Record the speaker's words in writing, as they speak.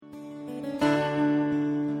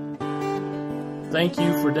Thank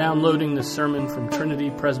you for downloading this sermon from Trinity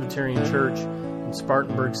Presbyterian Church in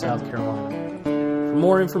Spartanburg, South Carolina. For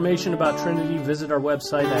more information about Trinity, visit our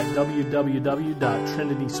website at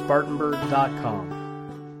www.trinityspartanburg.com.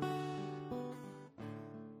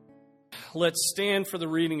 Let's stand for the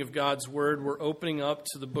reading of God's Word. We're opening up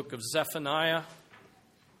to the book of Zephaniah,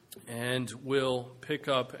 and we'll pick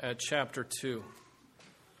up at chapter 2.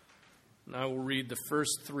 And I will read the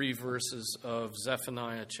first 3 verses of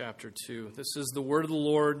Zephaniah chapter 2. This is the word of the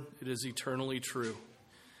Lord. It is eternally true.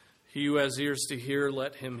 He who has ears to hear,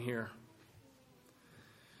 let him hear.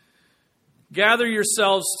 Gather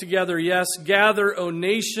yourselves together, yes, gather, O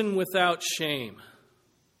nation without shame.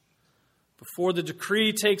 Before the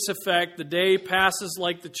decree takes effect, the day passes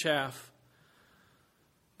like the chaff.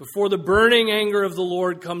 Before the burning anger of the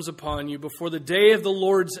Lord comes upon you, before the day of the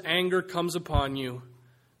Lord's anger comes upon you,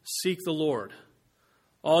 seek the Lord.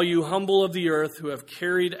 All you humble of the earth who have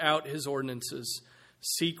carried out his ordinances,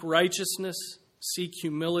 seek righteousness, seek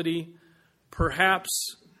humility.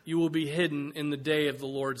 Perhaps you will be hidden in the day of the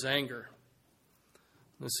Lord's anger.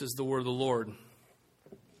 This is the word of the Lord.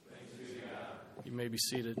 Thanks be to God. You may be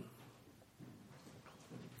seated.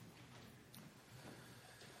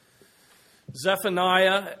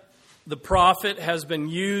 Zephaniah, the prophet, has been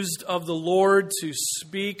used of the Lord to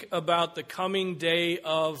speak about the coming day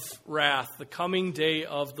of wrath, the coming day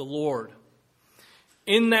of the Lord.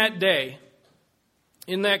 In that day,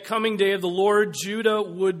 in that coming day of the Lord, Judah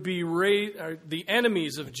would be the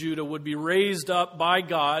enemies of Judah would be raised up by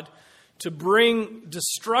God to bring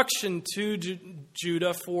destruction to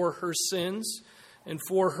Judah for her sins and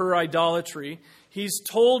for her idolatry. He's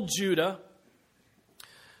told Judah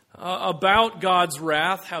about God's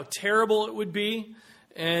wrath, how terrible it would be,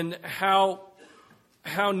 and how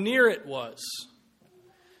near it was.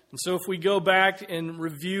 And so if we go back and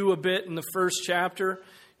review a bit in the first chapter,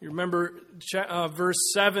 you remember verse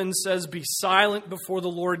 7 says, "Be silent before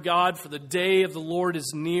the Lord God, for the day of the Lord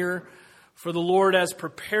is near. For the Lord has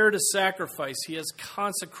prepared a sacrifice. He has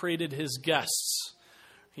consecrated his guests."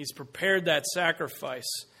 He's prepared that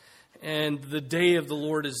sacrifice, and the day of the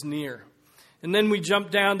Lord is near. And then we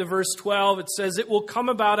jump down to verse 12. It says, "It will come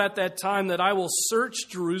about at that time that I will search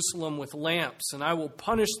Jerusalem with lamps, and I will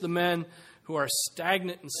punish the men who are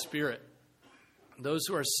stagnant in spirit." Those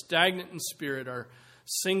who are stagnant in spirit are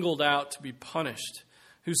singled out to be punished,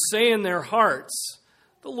 who say in their hearts,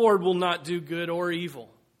 "The Lord will not do good or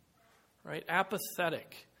evil." Right?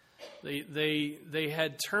 Apathetic. They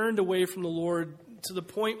had turned away from the Lord to the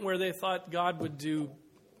point where they thought God would do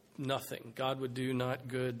nothing. God would do not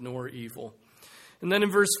good nor evil. And then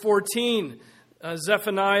in verse 14,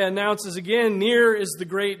 Zephaniah announces again, "Near is the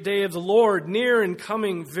great day of the Lord, near and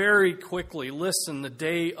coming very quickly. Listen, the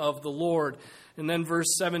day of the Lord." And then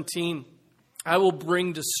verse 17, "I will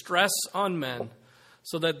bring distress on men,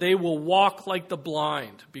 so that they will walk like the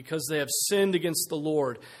blind, because they have sinned against the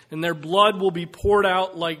Lord. And their blood will be poured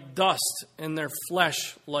out like dust, and their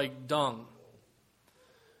flesh like dung."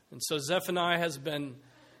 And so Zephaniah has been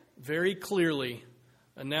very clearly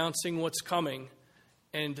announcing what's coming,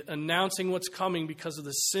 and announcing what's coming because of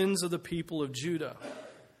the sins of the people of Judah.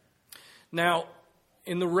 Now,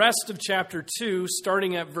 in the rest of chapter 2,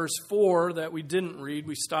 starting at verse 4 that we didn't read,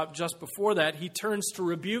 we stopped just before that, he turns to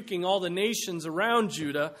rebuking all the nations around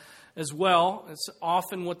Judah as well. It's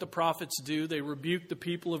often what the prophets do. They rebuke the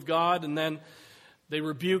people of God, and then they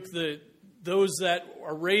rebuke those that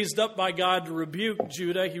are raised up by God to rebuke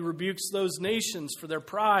Judah. He rebukes those nations for their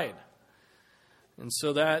pride. And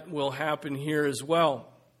so that will happen here as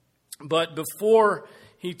well. But before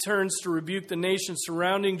he turns to rebuke the nation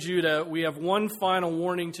surrounding Judah, we have one final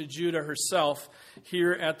warning to Judah herself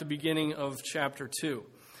here at the beginning of chapter 2.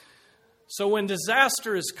 So when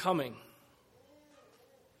disaster is coming,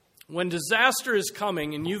 and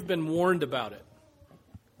you've been warned about it,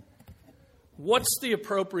 what's the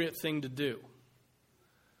appropriate thing to do?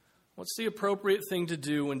 What's the appropriate thing to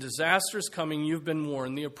do when disaster is coming, you've been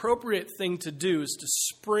warned? The appropriate thing to do is to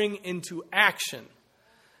spring into action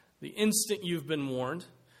the instant you've been warned,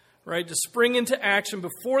 right? To spring into action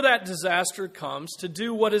before that disaster comes, to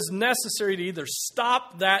do what is necessary to either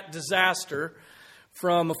stop that disaster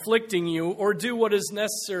from afflicting you, or do what is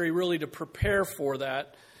necessary really to prepare for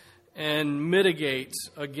that and mitigate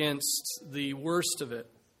against the worst of it.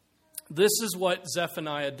 This is what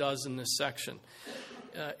Zephaniah does in this section.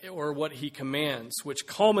 Or what he commands, which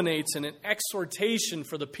culminates in an exhortation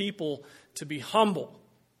for the people to be humble.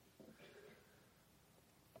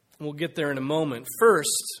 We'll get there in a moment.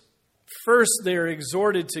 First, they're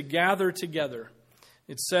exhorted to gather together.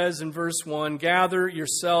 It says in verse 1, "Gather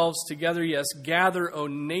yourselves together, yes, gather, O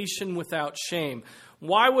nation without shame."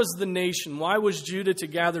 Why was the nation, why was Judah to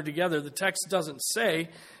gather together? The text doesn't say.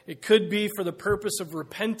 It could be for the purpose of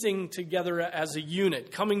repenting together as a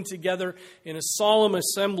unit, coming together in a solemn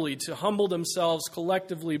assembly to humble themselves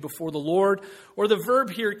collectively before the Lord. Or the verb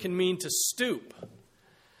here can mean to stoop.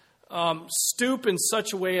 Stoop in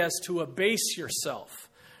such a way as to abase yourself,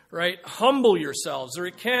 right? Humble yourselves. Or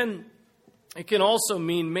it can also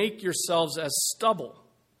mean make yourselves as stubble.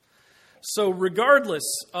 So regardless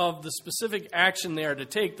of the specific action they are to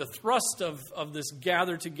take, the thrust of this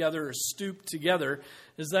gather together or stoop together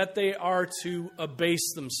is that they are to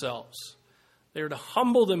abase themselves. They are to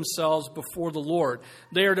humble themselves before the Lord.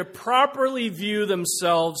 They are to properly view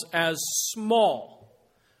themselves as small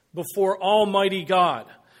before Almighty God,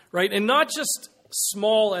 right? And not just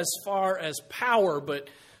small as far as power, but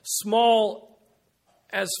small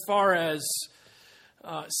as far as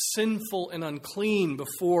sinful and unclean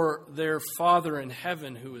before their Father in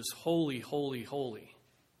heaven who is holy, holy, holy.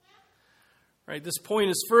 Right? This point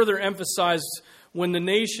is further emphasized when the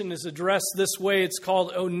nation is addressed this way. It's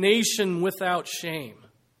called, "O nation without shame."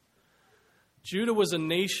 Judah was a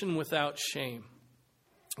nation without shame.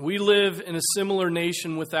 We live in a similar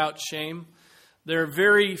nation without shame. There are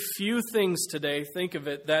very few things today, think of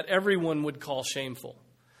it, that everyone would call shameful.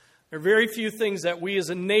 There are very few things that we as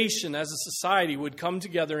a nation, as a society, would come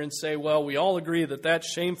together and say, well, we all agree that that's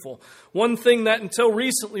shameful. One thing that until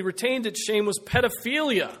recently retained its shame was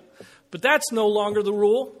pedophilia. But that's no longer the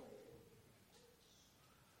rule.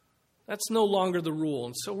 That's no longer the rule.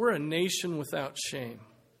 And so we're a nation without shame.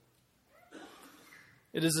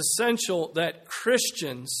 It is essential that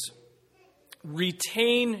Christians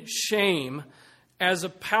retain shame as a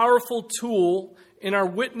powerful tool in our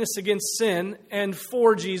witness against sin and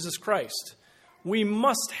for Jesus Christ. We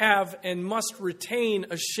must have and must retain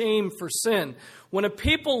a shame for sin. When a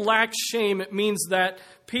people lacks shame, it means that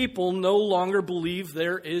people no longer believe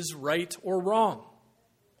there is right or wrong.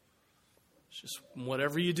 It's just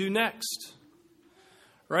whatever you do next.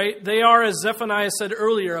 Right? They are, as Zephaniah said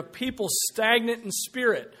earlier, a people stagnant in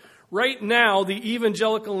spirit. Right now, the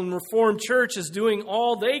evangelical and Reformed church is doing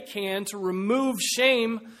all they can to remove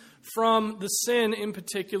shame from the sin, in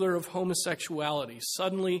particular, of homosexuality.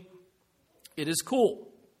 Suddenly, it is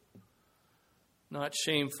cool, not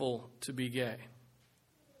shameful to be gay.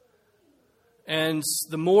 And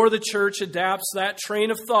the more the church adapts that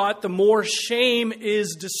train of thought, the more shame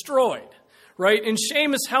is destroyed, right? And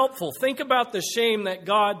shame is helpful. Think about the shame that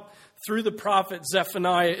God, through the prophet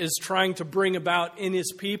Zephaniah, is trying to bring about in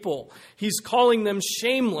his people. He's calling them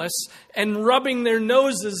shameless and rubbing their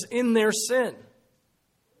noses in their sin.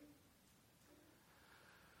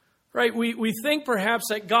 Right, we think perhaps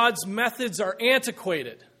that God's methods are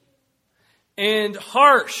antiquated and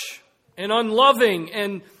harsh and unloving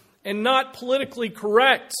and not politically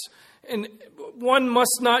correct. And one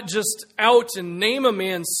must not just out and name a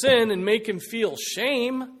man's sin and make him feel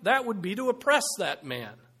shame. That would be to oppress that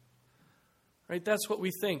man. Right, that's what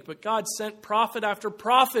we think. But God sent prophet after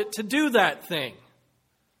prophet to do that thing,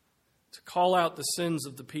 to call out the sins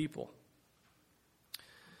of the people.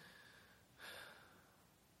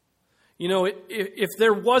 You know, if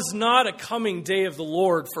there was not a coming day of the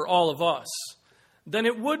Lord for all of us, then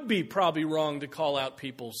it would be probably wrong to call out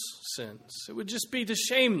people's sins. It would just be to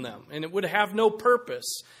shame them, and it would have no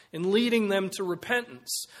purpose in leading them to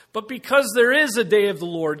repentance. But because there is a day of the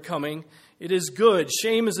Lord coming, it is good.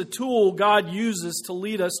 Shame is a tool God uses to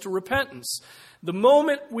lead us to repentance. The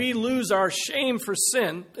moment we lose our shame for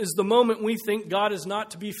sin is the moment we think God is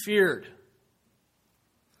not to be feared.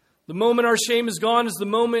 The moment our shame is gone is the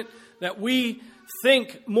moment that we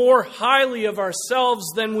think more highly of ourselves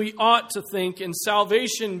than we ought to think, and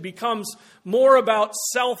salvation becomes more about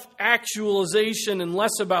self-actualization and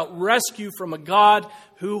less about rescue from a God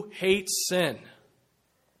who hates sin.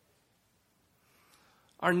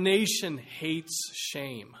 Our nation hates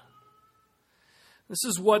shame. This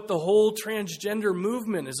is what the whole transgender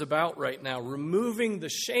movement is about right now, removing the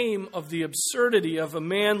shame of the absurdity of a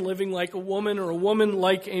man living like a woman or a woman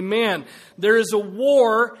like a man. There is a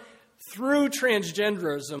war through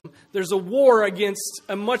transgenderism. There's a war against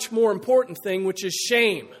a much more important thing, which is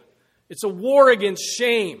shame. It's a war against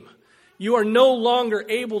shame. You are no longer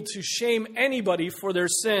able to shame anybody for their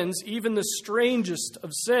sins, even the strangest of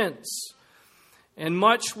sins. And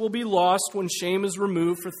much will be lost when shame is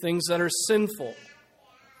removed for things that are sinful.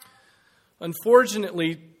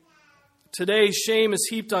 Unfortunately, today shame is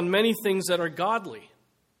heaped on many things that are godly.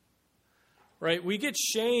 Right? We get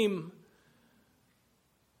shame.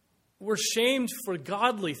 We're shamed for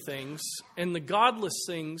godly things, and the godless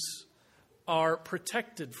things are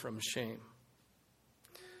protected from shame.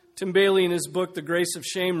 Tim Bailey, in his book, The Grace of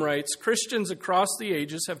Shame, writes, Christians across the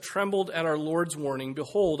ages have trembled at our Lord's warning,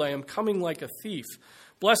 "Behold, I am coming like a thief.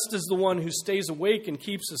 Blessed is the one who stays awake and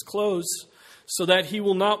keeps his clothes, so that he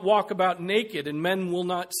will not walk about naked, and men will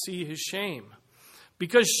not see his shame."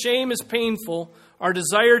 Because shame is painful, our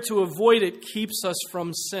desire to avoid it keeps us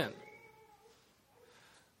from sin.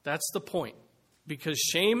 That's the point. Because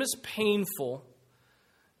shame is painful,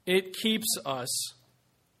 it keeps us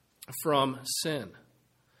from sin.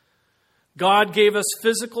 God gave us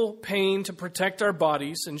physical pain to protect our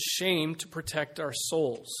bodies and shame to protect our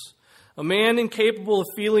souls. A man incapable of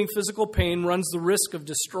feeling physical pain runs the risk of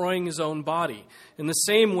destroying his own body. In the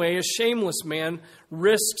same way, a shameless man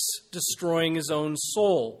risks destroying his own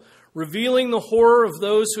soul, revealing the horror of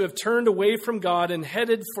those who have turned away from God and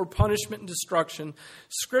headed for punishment and destruction.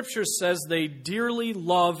 Scripture says they dearly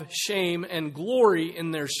love shame and glory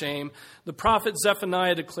in their shame. The prophet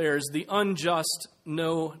Zephaniah declares, "The unjust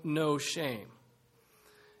know no shame."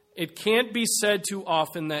 It can't be said too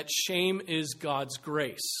often that shame is God's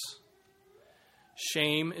grace.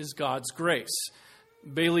 Shame is God's grace.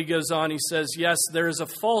 Bailey goes on, he says, yes, there is a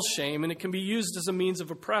false shame, and it can be used as a means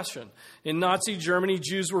of oppression. In Nazi Germany,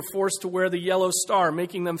 Jews were forced to wear the yellow star,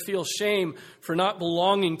 making them feel shame for not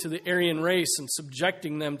belonging to the Aryan race and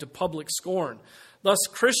subjecting them to public scorn. Thus,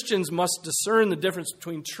 Christians must discern the difference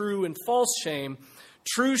between true and false shame.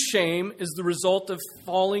 True shame is the result of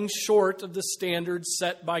falling short of the standards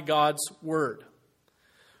set by God's word,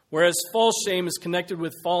 whereas false shame is connected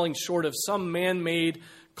with falling short of some man-made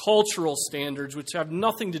cultural standards which have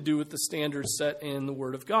nothing to do with the standards set in the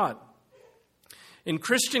Word of God. In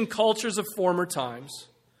Christian cultures of former times,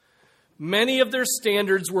 many of their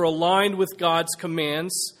standards were aligned with God's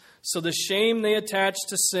commands, so the shame they attached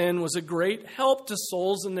to sin was a great help to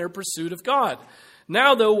souls in their pursuit of God.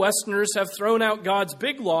 Now, though, Westerners have thrown out God's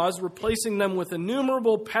big laws, replacing them with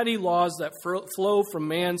innumerable petty laws that flow from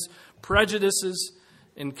man's prejudices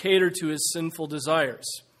and cater to his sinful desires.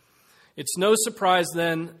 It's no surprise,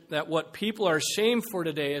 then, that what people are shamed for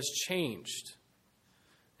today has changed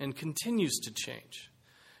and continues to change.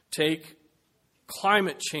 Take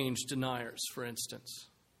climate change deniers, for instance.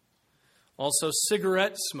 Also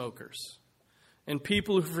cigarette smokers and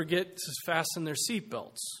people who forget to fasten their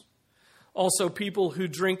seatbelts. Also people who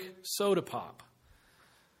drink soda pop.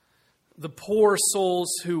 The poor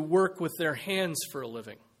souls who work with their hands for a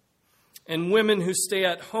living. And women who stay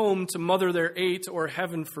at home to mother their 8 or,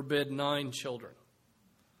 heaven forbid, 9 children.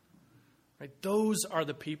 Right? Those are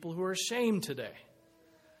the people who are shamed today.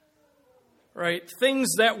 Right?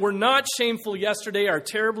 Things that were not shameful yesterday are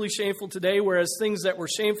terribly shameful today, whereas things that were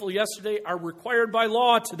shameful yesterday are required by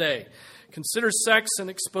law today. Consider sex and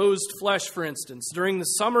exposed flesh, for instance. During the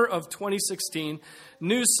summer of 2016,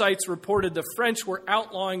 news sites reported the French were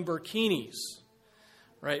outlawing burkinis.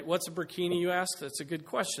 Right? What's a burkini, you ask? That's a good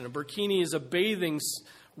question. A burkini is a bathing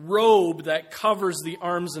robe that covers the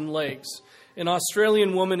arms and legs. An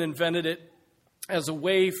Australian woman invented it as a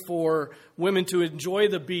way for women to enjoy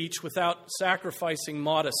the beach without sacrificing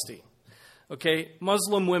modesty. Okay,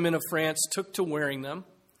 Muslim women of France took to wearing them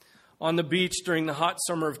on the beach during the hot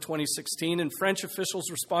summer of 2016, and French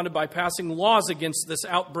officials responded by passing laws against this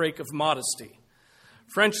outbreak of modesty.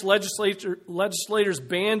 French legislators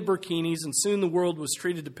banned burkinis, and soon the world was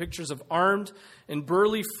treated to pictures of armed and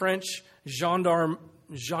burly French gendarmerie.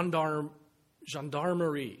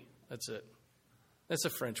 That's it. That's a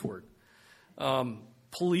French word.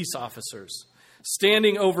 Police officers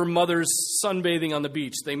standing over mothers sunbathing on the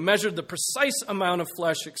beach. They measured the precise amount of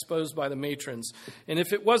flesh exposed by the matrons, and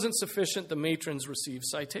if it wasn't sufficient, the matrons received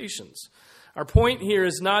citations. Our point here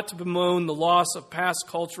is not to bemoan the loss of past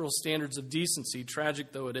cultural standards of decency,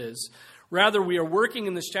 tragic though it is. Rather, we are working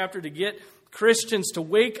in this chapter to get Christians to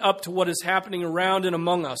wake up to what is happening around and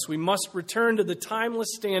among us. We must return to the timeless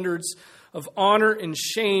standards of honor and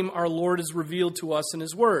shame our Lord has revealed to us in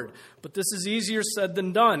His Word. But this is easier said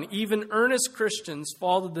than done. Even earnest Christians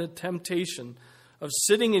fall to the temptation of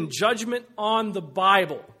sitting in judgment on the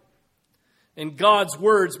Bible and God's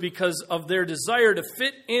words because of their desire to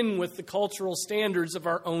fit in with the cultural standards of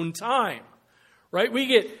our own time. Right?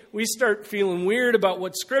 We start feeling weird about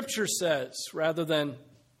what Scripture says rather than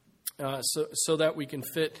so that we can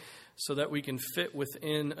fit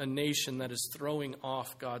within a nation that is throwing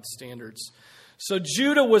off God's standards. So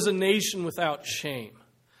Judah was a nation without shame.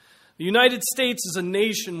 The United States is a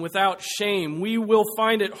nation without shame. We will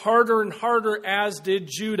find it harder and harder, as did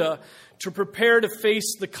Judah, to prepare to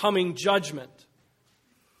face the coming judgment.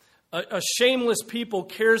 A shameless people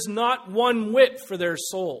cares not one whit for their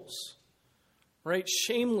souls. Right?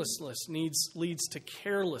 Shamelessness leads to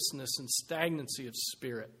carelessness and stagnancy of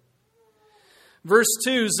spirit. Verse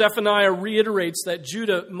 2, Zephaniah reiterates that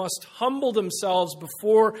Judah must humble themselves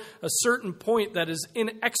before a certain point that is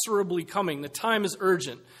inexorably coming. The time is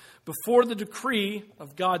urgent. Before the decree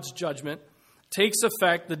of God's judgment takes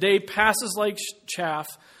effect, the day passes like chaff.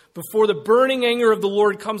 Before the burning anger of the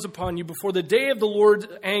Lord comes upon you, before the day of the Lord's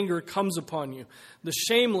anger comes upon you. The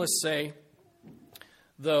shameless say,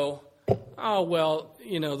 though, oh, well,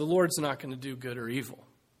 the Lord's not going to do good or evil.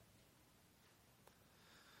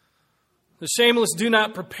 The shameless do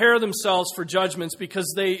not prepare themselves for judgments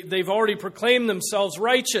because they've already proclaimed themselves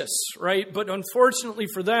righteous, right? But unfortunately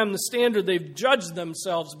for them, the standard they've judged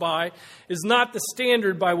themselves by is not the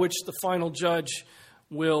standard by which the final judge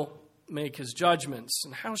will make his judgments.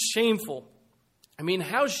 And how shameful.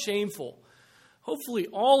 How shameful. Hopefully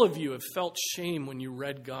all of you have felt shame when you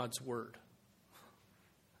read God's word.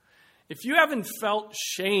 If you haven't felt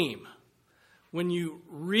shame when you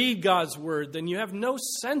read God's word, then you have no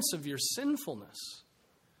sense of your sinfulness.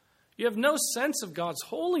 You have no sense of God's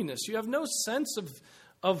holiness. You have no sense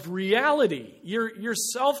of reality. You're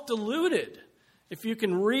self-deluded if you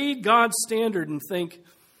can read God's standard and think,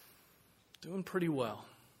 doing pretty well.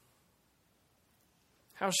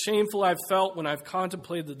 How shameful I've felt when I've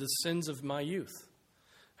contemplated the sins of my youth.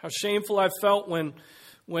 How shameful I've felt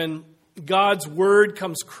when God's word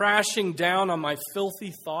comes crashing down on my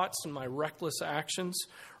filthy thoughts and my reckless actions,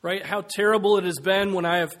 right? How terrible it has been when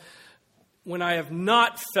I have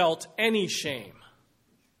not felt any shame,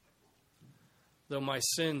 though my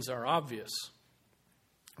sins are obvious,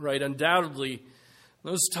 right? Undoubtedly,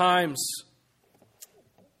 those times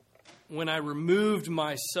when I removed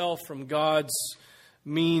myself from God's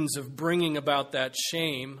means of bringing about that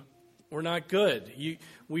shame were not good.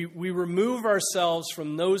 We remove ourselves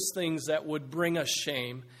from those things that would bring us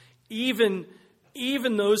shame, even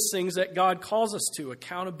those things that God calls us to,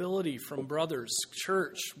 accountability from brothers,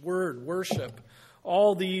 church, word, worship,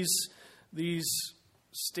 all these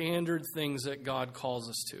standard things that God calls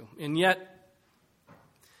us to. And yet,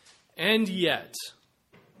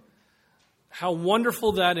 how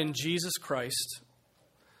wonderful that in Jesus Christ,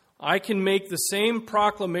 I can make the same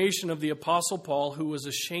proclamation of the Apostle Paul, who was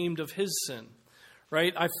ashamed of his sin.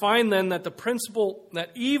 Right? I find then that the principle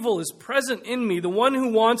that evil is present in me, the one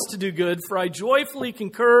who wants to do good, for I joyfully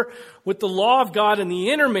concur with the law of God in the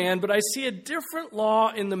inner man, but I see a different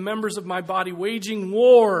law in the members of my body, waging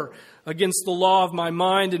war against the law of my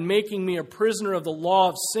mind and making me a prisoner of the law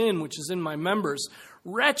of sin, which is in my members.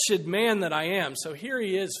 Wretched man that I am. So here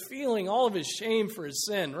he is feeling all of his shame for his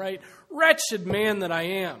sin, right? Wretched man that I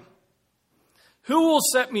am. Who will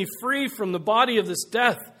set me free from the body of this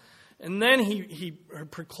death? And then he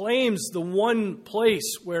proclaims the one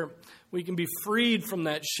place where we can be freed from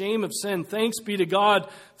that shame of sin. Thanks be to God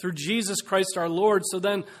through Jesus Christ our Lord. So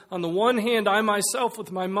then, on the one hand, I myself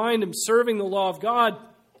with my mind am serving the law of God,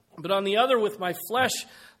 but on the other with my flesh,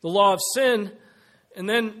 the law of sin. And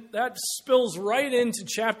then that spills right into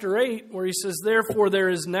chapter 8, where he says, therefore there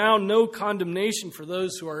is now no condemnation for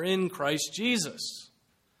those who are in Christ Jesus.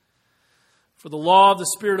 For the law of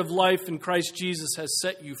the Spirit of life in Christ Jesus has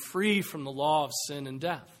set you free from the law of sin and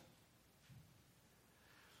death.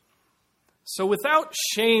 So without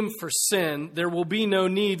shame for sin, there will be no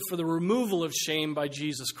need for the removal of shame by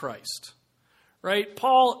Jesus Christ. Right?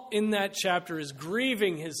 Paul, in that chapter, is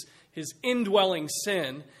grieving his indwelling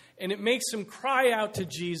sin, and it makes him cry out to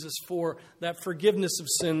Jesus for that forgiveness of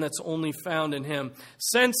sin that's only found in him.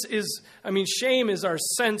 Shame is our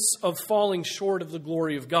sense of falling short of the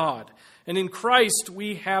glory of God. And in Christ,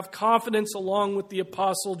 we have confidence along with the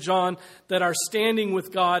Apostle John that our standing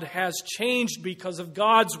with God has changed because of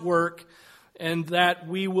God's work, and that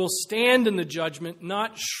we will stand in the judgment,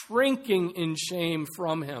 not shrinking in shame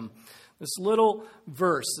from him. This little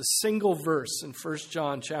verse, this single verse in 1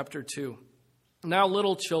 John chapter 2. Now,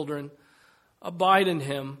 little children, abide in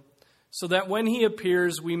him, so that when he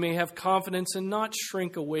appears, we may have confidence and not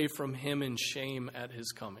shrink away from him in shame at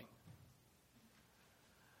his coming.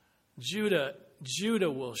 Judah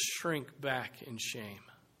will shrink back in shame,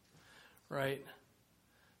 right?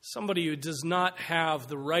 Somebody who does not have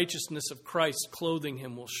the righteousness of Christ clothing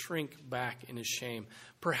him will shrink back in his shame,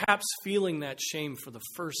 perhaps feeling that shame for the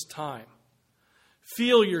first time.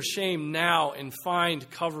 Feel your shame now and find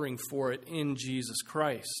covering for it in Jesus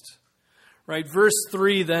Christ. Right? Verse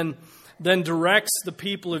 3 then directs the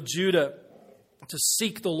people of Judah to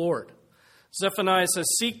seek the Lord. Zephaniah says,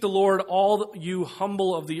 seek the Lord, all you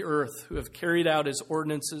humble of the earth who have carried out his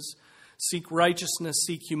ordinances. Seek righteousness,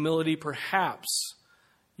 seek humility. Perhaps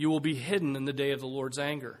you will be hidden in the day of the Lord's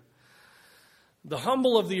anger. The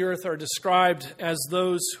humble of the earth are described as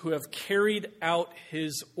those who have carried out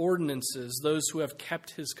his ordinances, those who have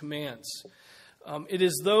kept his commands. It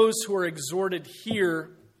is those who are exhorted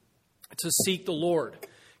here to seek the Lord.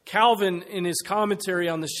 Calvin, in his commentary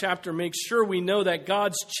on this chapter, makes sure we know that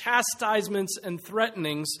God's chastisements and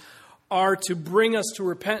threatenings are to bring us to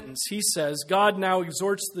repentance. He says, God now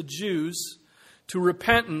exhorts the Jews to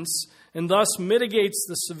repentance and thus mitigates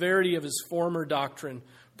the severity of his former doctrine,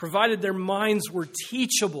 provided their minds were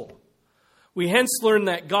teachable. We hence learn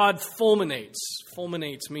that God fulminates.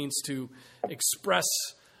 Fulminates means to express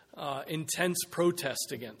intense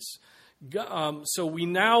protest against. So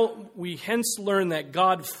we hence learn that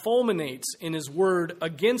God fulminates in his word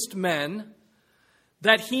against men,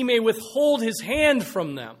 that he may withhold his hand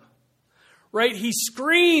from them. Right? He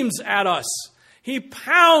screams at us. He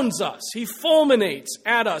pounds us. He fulminates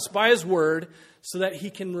at us by his word so that he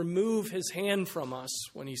can remove his hand from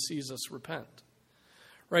us when he sees us repent.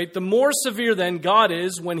 Right? The more severe then God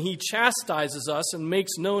is when he chastises us and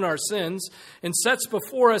makes known our sins and sets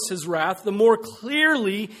before us his wrath, the more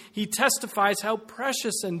clearly he testifies how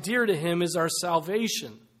precious and dear to him is our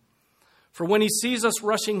salvation. For when he sees us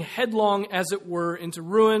rushing headlong, as it were, into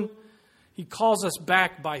ruin, he calls us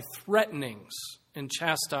back by threatenings and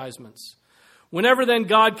chastisements. Whenever then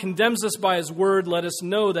God condemns us by his word, let us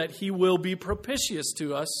know that he will be propitious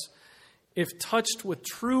to us. If touched with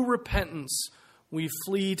true repentance, we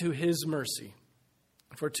flee to his mercy.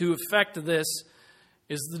 For to effect this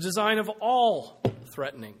is the design of all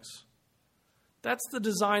threatenings. That's the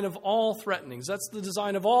design of all threatenings. That's the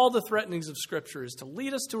design of all the threatenings of Scripture, is to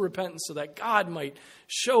lead us to repentance so that God might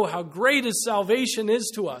show how great his salvation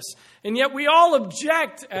is to us. And yet we all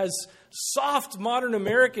object as soft modern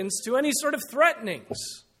Americans to any sort of threatenings.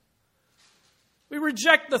 We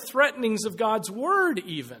reject the threatenings of God's word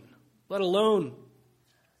even, let alone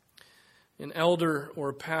an elder or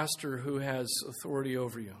a pastor who has authority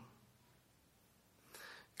over you.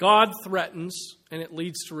 God threatens, and it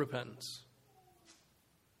leads to repentance.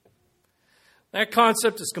 That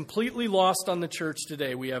concept is completely lost on the church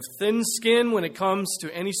today. We have thin skin when it comes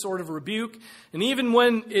to any sort of rebuke. And even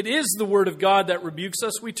when it is the word of God that rebukes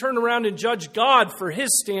us, we turn around and judge God for his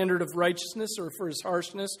standard of righteousness, or for his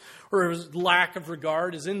harshness, or his lack of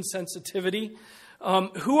regard, his insensitivity.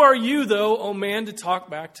 Who are you, though, O man, to talk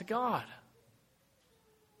back to God?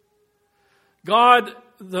 God,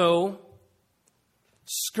 though,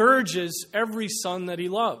 scourges every son that he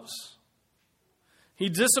loves. He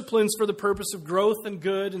disciplines for the purpose of growth and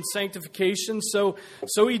good and sanctification. So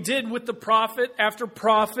he did with the prophet after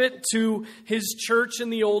prophet to his church in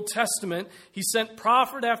the Old Testament. He sent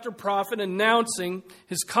prophet after prophet announcing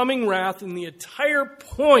his coming wrath, and the entire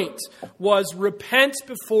point was repent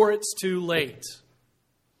before it's too late.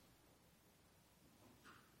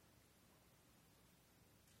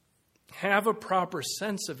 Have a proper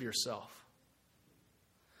sense of yourself.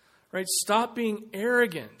 Right? Stop being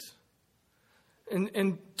arrogant.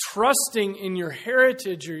 And trusting in your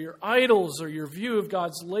heritage or your idols or your view of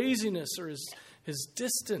God's laziness or his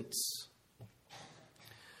distance.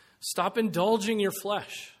 Stop indulging your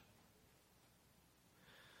flesh.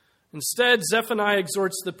 Instead, Zephaniah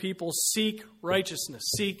exhorts the people, seek righteousness,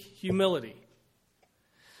 seek humility.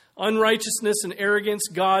 Unrighteousness and arrogance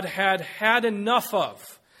God had enough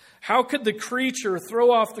of. How could the creature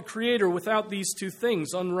throw off the Creator without these two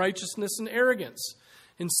things, unrighteousness and arrogance?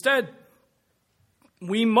 Instead,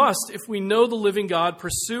 we must, if we know the living God,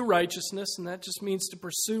 pursue righteousness, and that just means to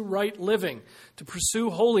pursue right living, to pursue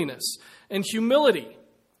holiness, and humility.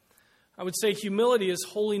 I would say humility is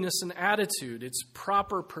holiness in attitude. It's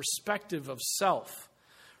proper perspective of self,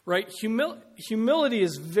 right? Humility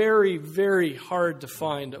is very, very hard to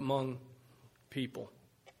find among people.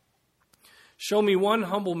 Show me one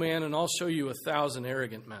humble man, and I'll show you 1,000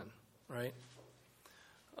 arrogant men, right?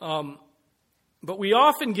 But we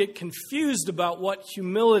often get confused about what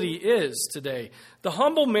humility is today. The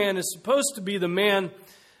humble man is supposed to be the man,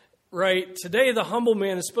 right? Today, the humble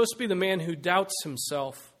man is supposed to be the man who doubts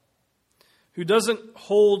himself, who doesn't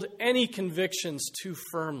hold any convictions too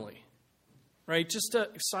firmly, right? Just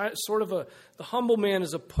the humble man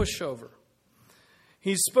is a pushover.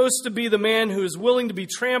 He's supposed to be the man who is willing to be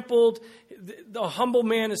trampled. The humble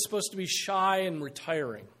man is supposed to be shy and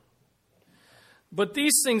retiring. But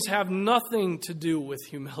these things have nothing to do with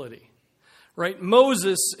humility, right?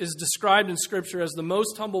 Moses is described in Scripture as the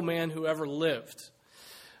most humble man who ever lived.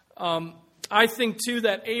 I think, too,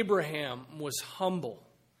 that Abraham was humble,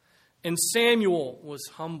 and Samuel was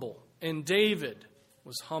humble, and David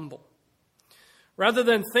was humble. Rather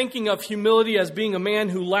than thinking of humility as being a man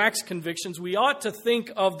who lacks convictions, we ought to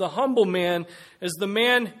think of the humble man as the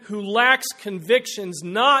man who lacks convictions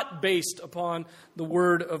not based upon the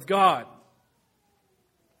Word of God.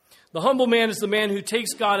 The humble man is the man who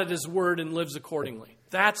takes God at his word and lives accordingly.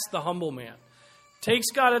 That's the humble man.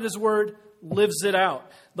 Takes God at his word, lives it out.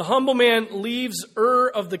 The humble man leaves Ur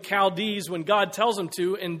of the Chaldees when God tells him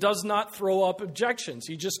to and does not throw up objections.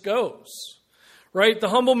 He just goes. Right? The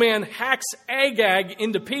humble man hacks Agag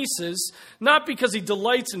into pieces, not because he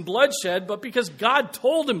delights in bloodshed, but because God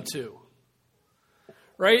told him to.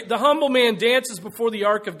 Right? The humble man dances before the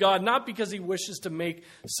ark of God, not because he wishes to make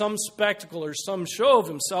some spectacle or some show of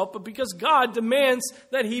himself, but because God demands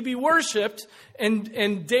that he be worshipped,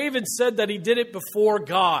 and David said that he did it before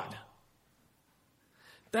God.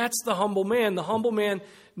 That's the humble man. The humble man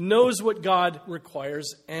knows what God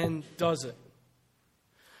requires and does it.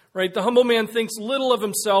 Right? The humble man thinks little of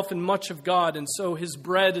himself and much of God, and so his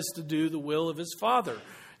bread is to do the will of his Father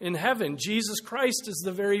in heaven. Jesus Christ is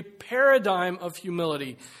the very paradigm of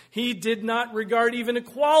humility. He did not regard even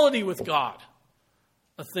equality with God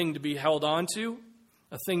a thing to be held on to,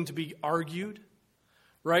 a thing to be argued,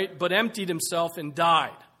 right? But emptied himself and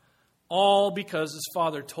died, all because his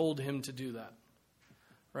Father told him to do that,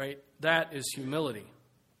 right? That is humility.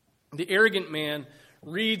 The arrogant man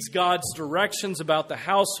reads God's directions about the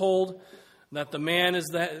household, that the man is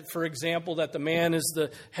that, for example, that the man is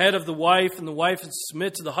the head of the wife and the wife is to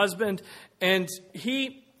submit to the husband. And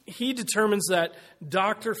he determines that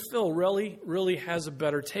Dr. Phil really has a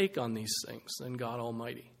better take on these things than God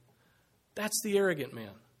Almighty. That's the arrogant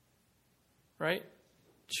man, right?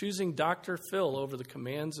 Choosing Dr. Phil over the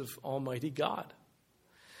commands of Almighty God,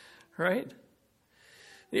 right?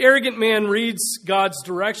 The arrogant man reads God's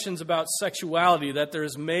directions about sexuality, that there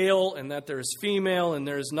is male and that there is female and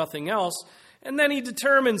there is nothing else. And then he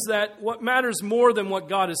determines that what matters more than what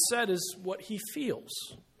God has said is what he feels.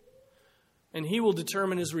 And he will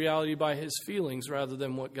determine his reality by his feelings rather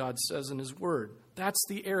than what God says in his word. That's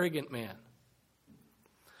the arrogant man.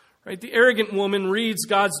 Right? The arrogant woman reads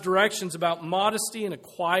God's directions about modesty and a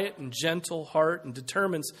quiet and gentle heart and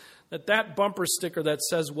determines that that bumper sticker that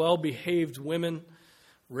says well-behaved women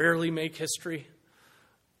rarely make history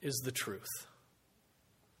is the truth.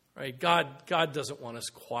 Right? God doesn't want us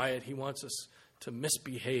quiet. He wants us to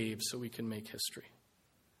misbehave so we can make history.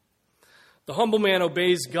 The humble man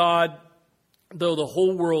obeys God, though the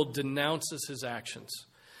whole world denounces his actions.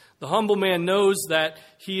 The humble man knows that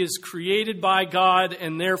he is created by God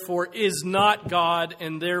and therefore is not God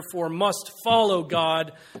and therefore must follow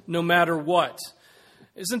God no matter what.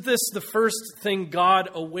 Isn't this the first thing God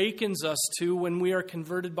awakens us to when we are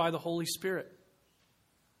converted by the Holy Spirit?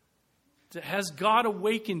 Has God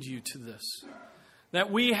awakened you to this?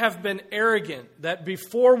 That we have been arrogant, that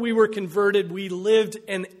before we were converted, we lived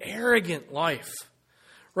an arrogant life,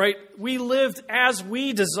 right? We lived as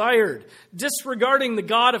we desired, disregarding the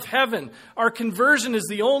God of heaven. Our conversion is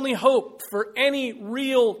the only hope for any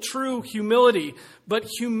real, true humility. But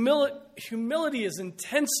humility is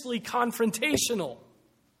intensely confrontational.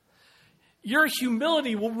 Your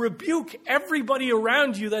humility will rebuke everybody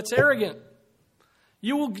around you that's arrogant.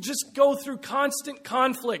 You will just go through constant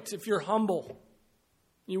conflict if you're humble.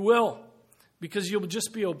 You will, because you'll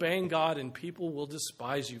just be obeying God and people will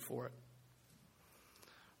despise you for it.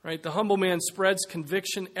 Right? The humble man spreads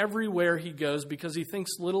conviction everywhere he goes because he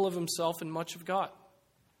thinks little of himself and much of God.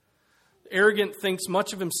 The arrogant thinks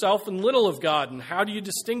much of himself and little of God. And how do you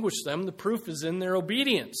distinguish them? The proof is in their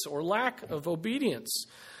obedience or lack of obedience.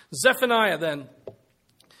 Zephaniah then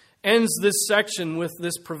ends this section with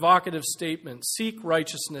this provocative statement: seek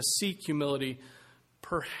righteousness, seek humility.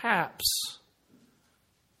 Perhaps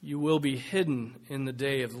you will be hidden in the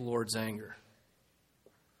day of the Lord's anger.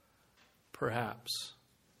 Perhaps.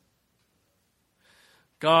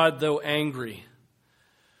 God, though angry,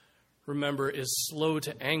 remember, is slow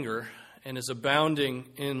to anger and is abounding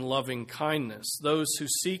in loving kindness. Those who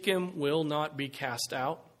seek him will not be cast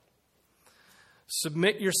out.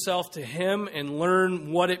 Submit yourself to him and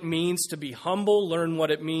learn what it means to be humble. Learn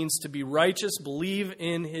what it means to be righteous. Believe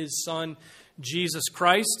in his Son, Jesus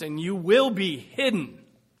Christ, and you will be hidden.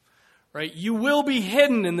 Right? You will be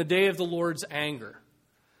hidden in the day of the Lord's anger.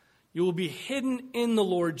 You will be hidden in the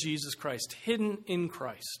Lord Jesus Christ, hidden in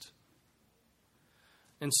Christ.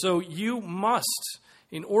 And so you must,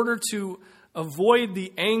 in order to avoid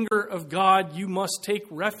the anger of God, you must take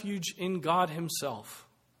refuge in God himself.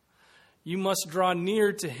 You must draw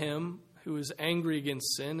near to him who is angry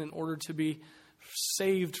against sin in order to be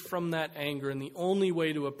saved from that anger. And the only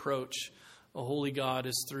way to approach a holy God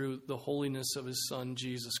is through the holiness of his Son,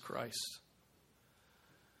 Jesus Christ.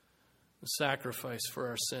 The sacrifice for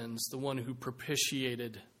our sins, the one who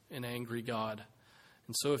propitiated an angry God.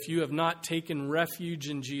 And so if you have not taken refuge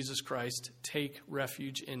in Jesus Christ, take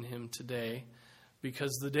refuge in him today,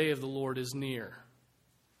 because the day of the Lord is near.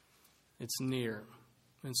 It's near.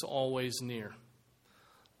 It's always near.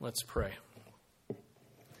 Let's pray.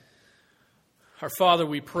 Our Father,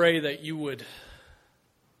 we pray that you would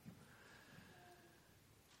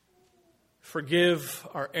forgive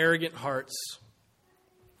our arrogant hearts.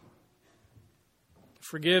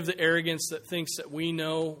 Forgive the arrogance that thinks that we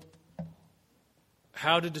know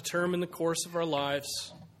how to determine the course of our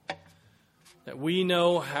lives, that we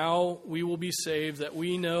know how we will be saved, that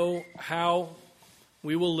we know how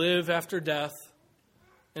we will live after death.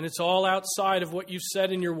 And it's all outside of what you've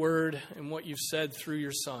said in your word and what you've said through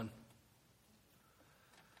your Son.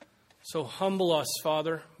 So humble us,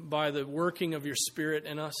 Father, by the working of your Spirit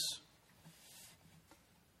in us.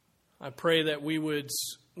 I pray that we would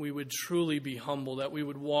truly be humble, that we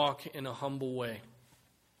would walk in a humble way,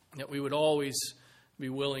 that we would always be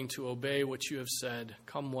willing to obey what you have said,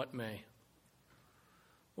 come what may.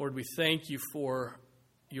 Lord, we thank you for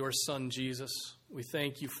your Son, Jesus. We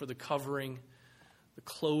thank you for the covering, the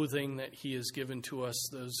clothing that he has given to us,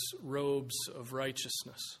 those robes of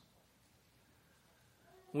righteousness.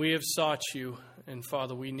 We have sought you, and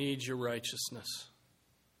Father, we need your righteousness.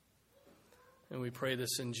 And we pray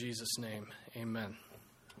this in Jesus' name. Amen.